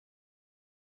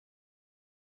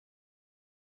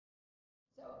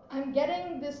I'm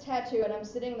getting this tattoo and I'm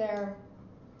sitting there,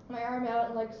 my arm out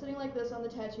and like sitting like this on the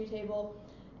tattoo table,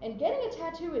 and getting a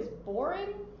tattoo is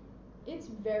boring. It's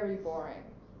very boring.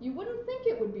 You wouldn't think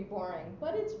it would be boring,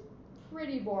 but it's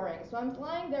pretty boring. So I'm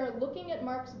lying there looking at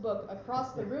Mark's book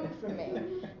across the room from me,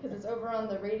 because it's over on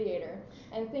the radiator,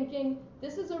 and thinking,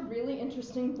 this is a really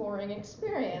interesting, boring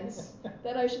experience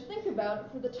that I should think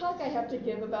about for the talk I have to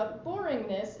give about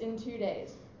boringness in 2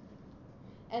 days.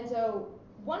 And so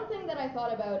one thing that I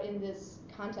thought about in this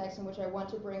context, in which I want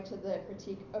to bring to the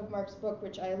critique of Mark's book,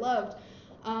 which I loved,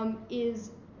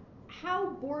 is how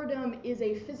boredom is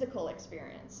a physical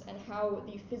experience, and how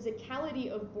the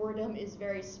physicality of boredom is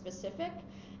very specific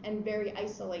and very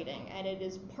isolating, and it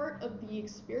is part of the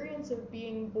experience of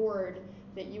being bored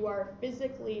that you are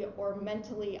physically or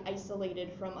mentally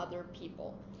isolated from other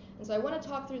people. And so I want to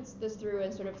talk this through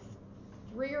in sort of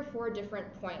 3 or 4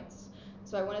 different points.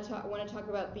 So I want to talk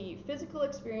about the physical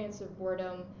experience of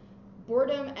boredom,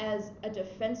 boredom as a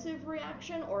defensive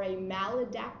reaction or a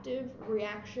maladaptive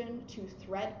reaction to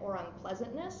threat or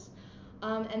unpleasantness.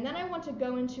 And then I want to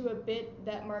go into a bit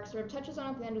that Mark sort of touches on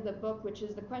at the end of the book, which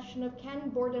is the question of, can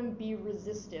boredom be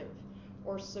resistive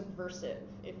or subversive?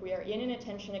 If we are in an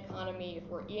attention economy, if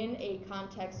we're in a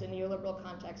context, a neoliberal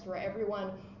context, where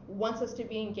everyone wants us to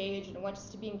be engaged and wants us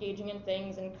to be engaging in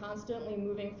things and constantly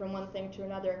moving from one thing to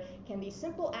another, can the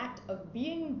simple act of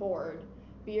being bored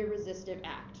be a resistive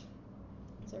act?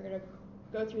 So we're going to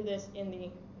go through this in the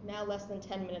now less than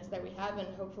 10 minutes that we have, and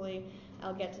hopefully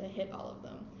I'll get to hit all of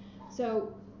them.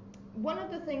 So one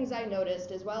of the things I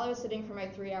noticed is while I was sitting for my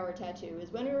 3-hour tattoo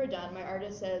is when we were done, my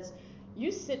artist says,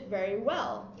 "You sit very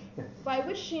well," by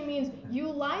which she means you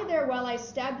lie there while I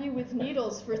stab you with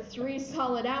needles for 3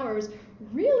 solid hours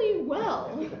really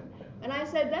well. And I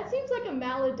said, that seems like a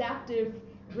maladaptive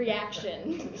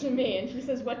reaction to me. And she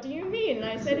says, what do you mean? And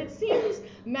I said, it seems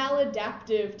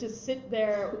maladaptive to sit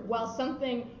there while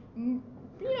something,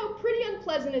 pretty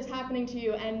unpleasant is happening to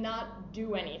you and not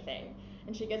do anything.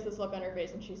 And she gets this look on her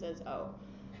face and she says, oh.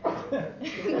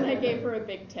 And then I gave her a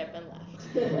big tip and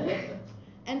left.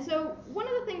 And so one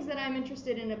of the things that I'm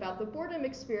interested in about the boredom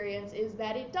experience is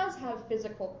that it does have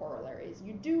physical corollaries.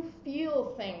 You do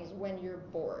feel things when you're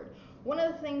bored. One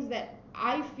of the things that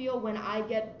I feel when I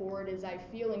get bored is I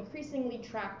feel increasingly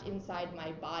trapped inside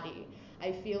my body.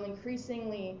 I feel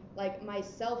increasingly like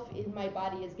myself in my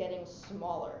body is getting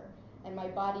smaller, and my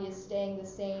body is staying the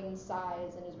same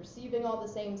size and is receiving all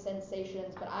the same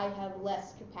sensations, but I have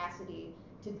less capacity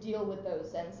to deal with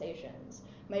those sensations.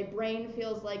 My brain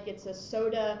feels like it's a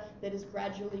soda that is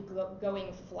gradually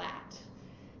going flat.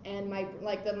 And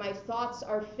my thoughts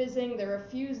are fizzing. There are a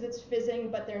fuse that's fizzing,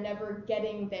 but they're never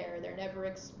getting there. They're never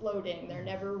exploding. They're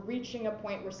never reaching a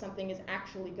point where something is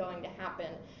actually going to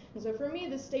happen. And so for me,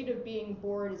 the state of being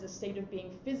bored is a state of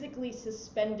being physically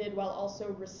suspended while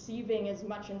also receiving as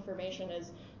much information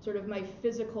as sort of my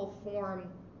physical form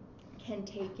can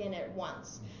take in at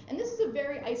once. And this is a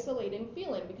very isolating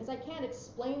feeling because I can't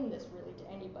explain this really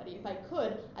to anybody. If I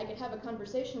could have a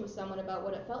conversation with someone about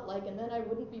what it felt like, and then I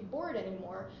wouldn't be bored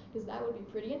anymore, because that would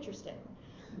be pretty interesting.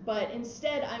 But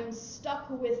instead, I'm stuck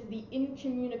with the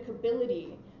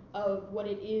incommunicability of what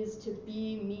it is to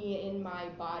be me in my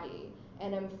body,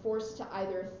 and I'm forced to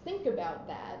either think about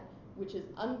that, which is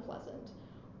unpleasant,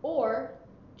 or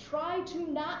try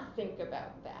to not think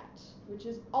about that, which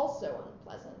is also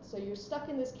unpleasant. So you're stuck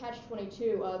in this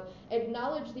catch-22 of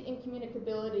acknowledge the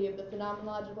incommunicability of the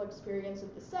phenomenological experience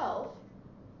of the self,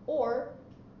 or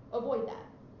avoid that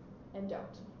and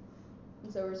don't.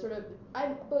 And so we're sort of,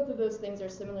 both of those things are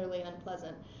similarly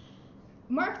unpleasant.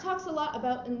 Mark talks a lot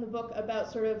about in the book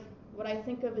about sort of what I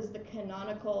think of as the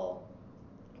canonical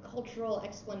cultural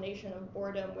explanation of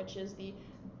boredom, which is the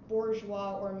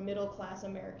bourgeois or middle-class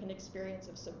American experience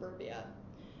of suburbia,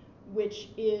 which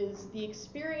is the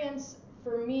experience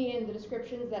for me in the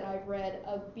descriptions that I've read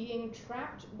of being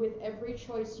trapped with every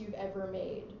choice you've ever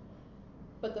made,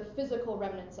 but the physical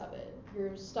remnants of it.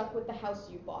 You're stuck with the house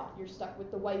you bought, you're stuck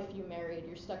with the wife you married,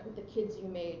 you're stuck with the kids you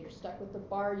made, you're stuck with the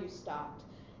bar you stopped,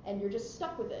 and you're just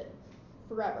stuck with it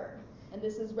forever. And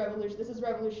this is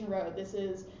Revolution Road. This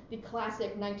is the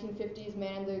classic 1950s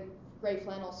man in the gray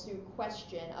flannel suit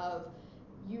question of,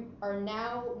 you are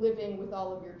now living with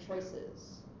all of your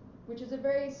choices, which is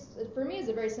for me is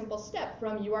a very simple step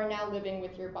from you are now living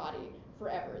with your body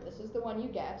forever. This is the one you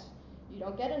get. You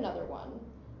don't get another one.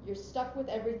 You're stuck with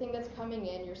everything that's coming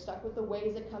in. You're stuck with the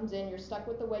ways it comes in. You're stuck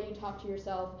with the way you talk to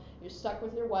yourself. You're stuck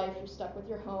with your wife. You're stuck with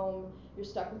your home. You're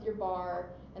stuck with your bar.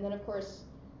 And then, of course,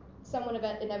 someone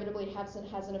inevitably has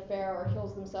an affair or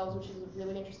kills themselves, which is a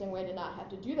really interesting way to not have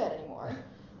to do that anymore.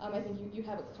 I think you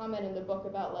have a comment in the book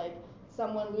about, like,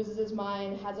 someone loses his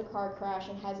mind, has a car crash,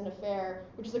 and has an affair,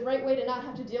 which is a great way to not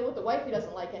have to deal with the wife he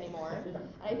doesn't like anymore. And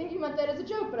I think you meant that as a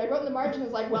joke, but I wrote in the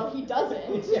margins like, well, he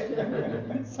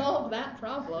doesn't. Solve that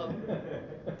problem.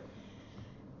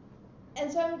 And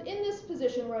so I'm in this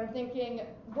position where I'm thinking,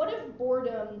 what if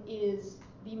boredom is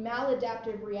the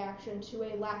maladaptive reaction to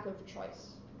a lack of choice?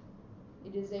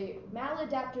 It is a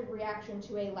maladaptive reaction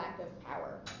to a lack of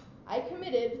power. I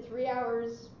committed 3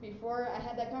 hours before I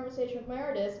had that conversation with my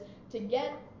artist to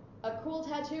get a cool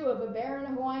tattoo of a bear in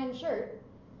a Hawaiian shirt,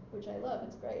 which I love,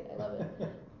 it's great, I love it.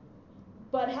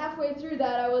 But halfway through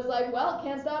that I was like, well,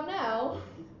 can't stop now.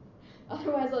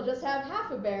 Otherwise I'll just have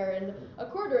half a bear and a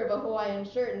quarter of a Hawaiian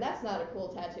shirt, and that's not a cool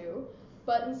tattoo.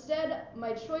 But instead,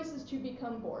 my choice is to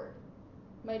become bored.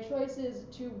 My choice is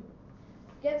to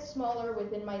get smaller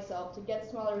within myself, to get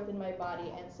smaller within my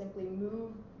body, and simply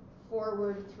move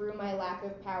forward through my lack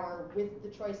of power with the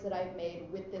choice that I've made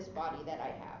with this body that I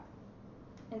have.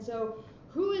 And so,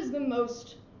 who is the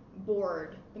most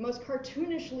bored, the most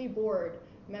cartoonishly bored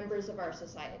members of our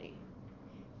society?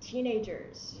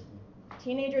 Teenagers.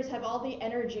 Teenagers have all the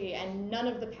energy and none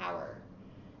of the power.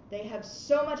 They have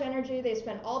so much energy, they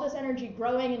spend all this energy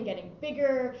growing and getting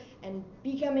bigger and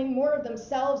becoming more of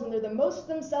themselves, and they're the most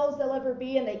themselves they'll ever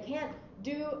be, and they can't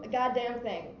do a goddamn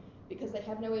thing because they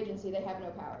have no agency, they have no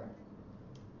power.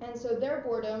 And so their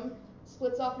boredom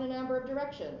splits off in a number of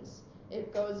directions.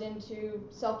 It goes into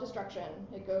self-destruction,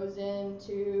 it goes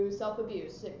into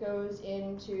self-abuse, it goes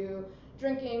into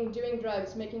drinking, doing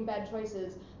drugs, making bad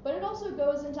choices, but it also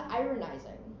goes into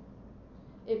ironizing.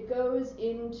 It goes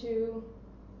into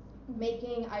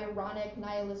making ironic,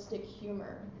 nihilistic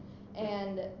humor.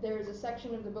 And there's a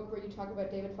section of the book where you talk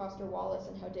about David Foster Wallace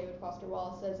and how David Foster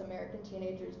Wallace says American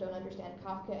teenagers don't understand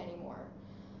Kafka anymore.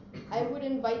 I would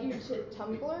invite you to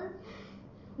Tumblr,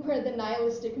 where the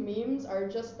nihilistic memes are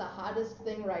just the hottest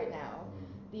thing right now.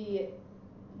 The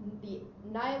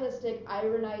nihilistic,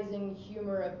 ironizing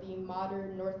humor of the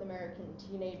modern North American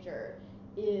teenager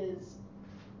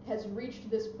has reached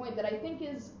this point that I think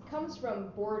comes from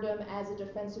boredom as a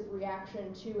defensive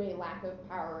reaction to a lack of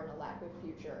power and a lack of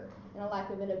future, and a lack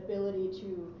of an ability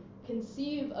to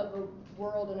conceive of a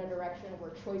world and a direction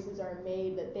where choices are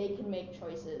made, that they can make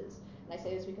choices. And I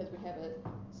say this because we have a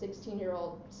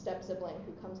 16-year-old step-sibling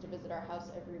who comes to visit our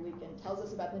house every week and tells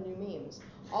us about the new memes,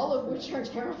 all of which are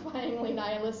terrifyingly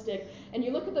nihilistic. And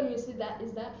you look at them and you say,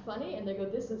 is that funny? And they go,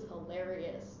 this is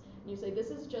hilarious. And you say, this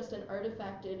is just an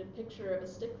artifacted picture of a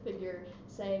stick figure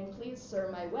saying, please, sir,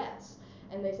 my wets.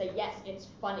 And they say, yes, it's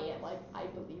funny. I'm like, I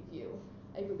believe you.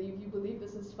 I believe you believe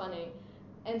this is funny.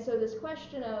 And so this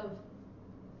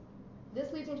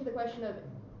leads me to the question of,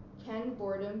 can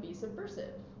boredom be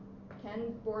subversive?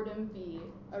 Can boredom be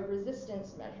a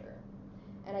resistance measure?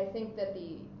 And I think that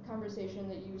the conversation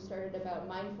that you started about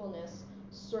mindfulness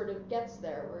sort of gets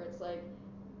there, where it's like,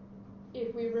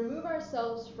 if we remove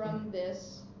ourselves from the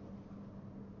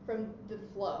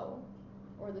flow,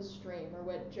 or the stream, or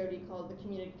what Jody called the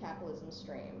community capitalism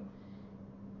stream,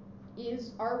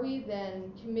 are we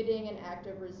then committing an act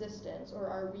of resistance, or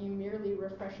are we merely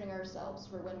refreshing ourselves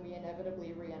for when we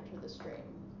inevitably re-enter the stream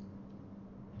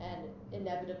and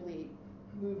inevitably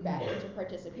move back into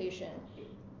participation?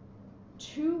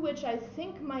 To which I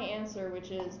think my answer,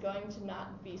 which is going to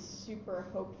not be super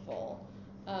hopeful,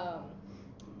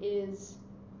 is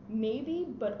maybe,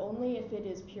 but only if it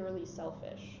is purely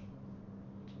selfish.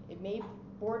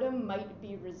 Boredom might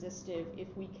be resistive if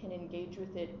we can engage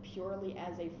with it purely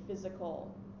as a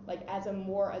physical, like as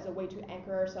a way to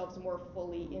anchor ourselves more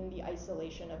fully in the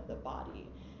isolation of the body.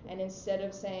 And instead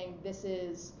of saying, this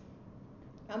is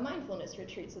a mindfulness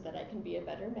retreat so that I can be a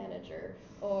better manager,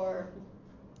 or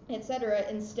etc.,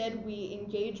 instead we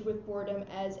engage with boredom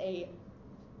as a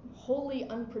wholly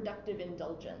unproductive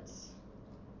indulgence.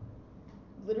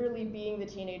 Literally being the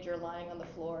teenager lying on the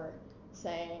floor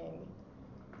saying,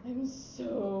 I'm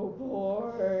so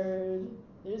bored,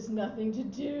 there's nothing to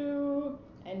do,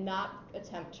 and not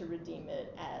attempt to redeem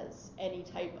it as any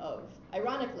type of,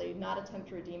 ironically, not attempt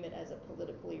to redeem it as a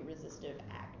politically resistive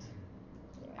act.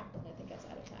 Anyway, I think that's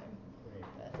out of time.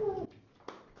 Great.